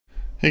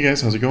Hey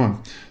guys, how's it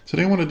going?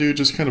 Today I want to do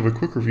just kind of a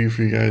quick review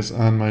for you guys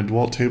on my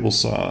DEWALT table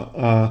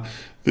saw.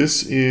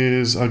 This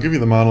is, I'll give you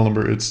the model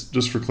number, it's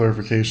just for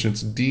clarification,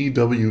 it's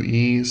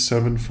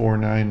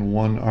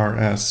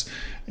DWE7491RS,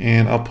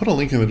 and I'll put a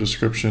link in the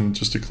description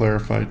just to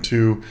clarify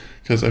too,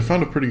 because I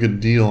found a pretty good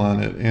deal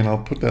on it, and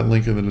I'll put that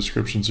link in the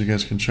description so you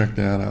guys can check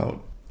that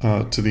out.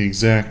 To the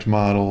exact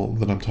model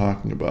that I'm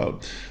talking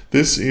about.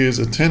 This is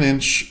a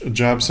 10-inch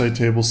job site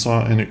table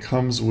saw, and it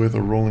comes with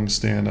a rolling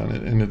stand on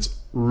it, and it's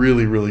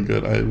really, really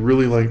good. I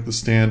really like the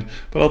stand,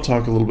 but I'll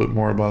talk a little bit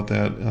more about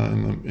that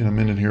in a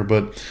minute here.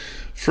 But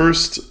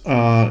first,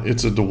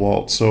 it's a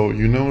DEWALT, so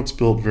you know it's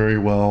built very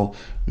well.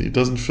 It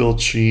doesn't feel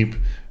cheap.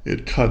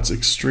 It cuts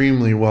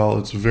extremely well.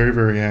 It's very,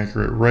 very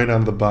accurate right out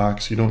of the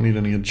box. You don't need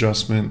any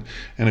adjustment,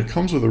 and it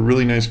comes with a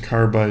really nice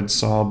carbide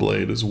saw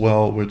blade as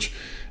well, which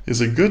is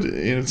a good,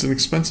 and it's an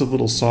expensive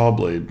little saw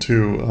blade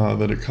too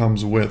that it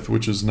comes with,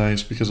 which is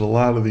nice because a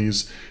lot of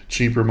these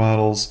cheaper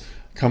models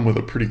come with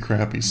a pretty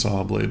crappy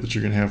saw blade that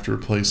you're going to have to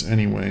replace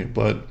anyway.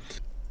 But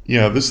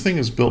yeah, this thing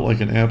is built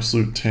like an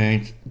absolute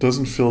tank.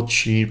 Doesn't feel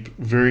cheap,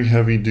 very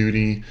heavy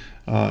duty,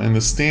 and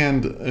the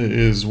stand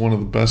is one of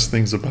the best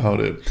things about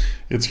it.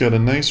 It's got a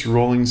nice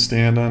rolling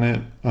stand on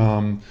it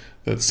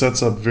that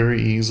sets up very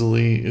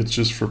easily. It's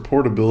just for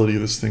portability,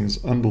 this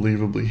thing's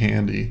unbelievably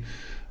handy.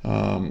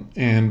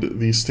 And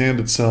the stand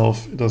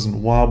itself, it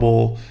doesn't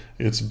wobble.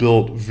 It's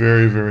built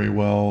very, very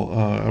well.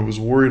 I was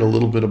worried a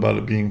little bit about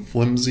it being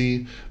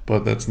flimsy,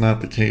 but that's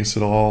not the case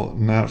at all.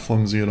 Not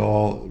flimsy at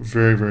all.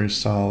 Very, very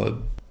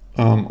solid.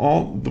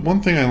 The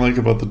one thing I like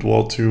about the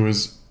DEWALT too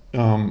is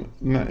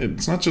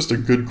it's not just a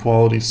good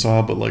quality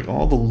saw, but like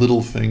all the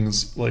little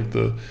things, like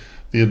the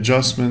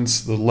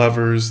adjustments, the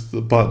levers,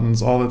 the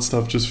buttons, all that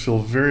stuff just feel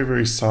very,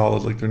 very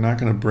solid. Like they're not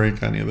going to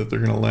break on you, that they're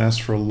going to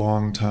last for a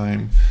long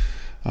time.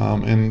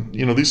 And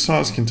you know, these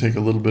saws can take a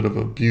little bit of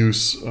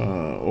abuse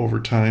over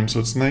time,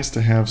 so it's nice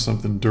to have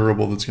something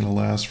durable that's going to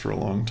last for a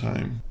long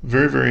time.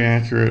 Very, very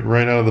accurate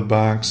right out of the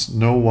box,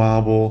 no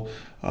wobble,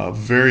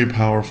 very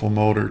powerful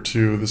motor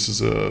too. This is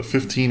a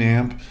 15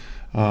 amp,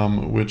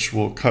 which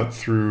will cut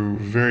through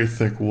very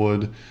thick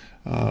wood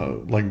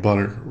like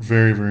butter.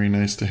 Very, very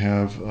nice to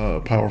have a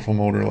powerful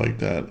motor like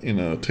that in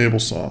a table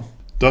saw.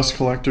 Dust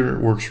collector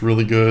works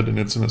really good, and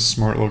it's in a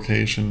smart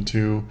location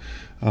too.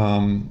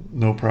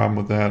 No problem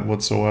with that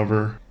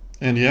whatsoever.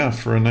 And yeah,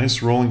 for a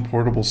nice rolling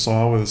portable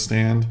saw with a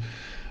stand,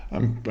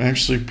 I'm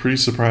actually pretty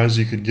surprised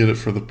you could get it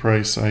for the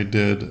price I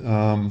did.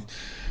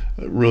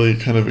 Really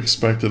kind of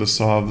expected a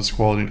saw of this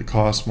quality to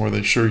cost more.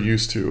 They sure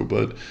used to,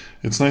 but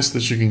it's nice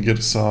that you can get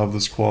a saw of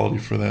this quality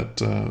for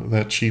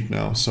that cheap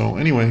now. So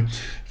anyway,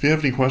 if you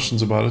have any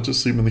questions about it,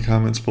 just leave them in the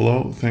comments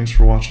below. Thanks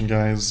for watching,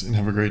 guys, and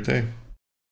have a great day.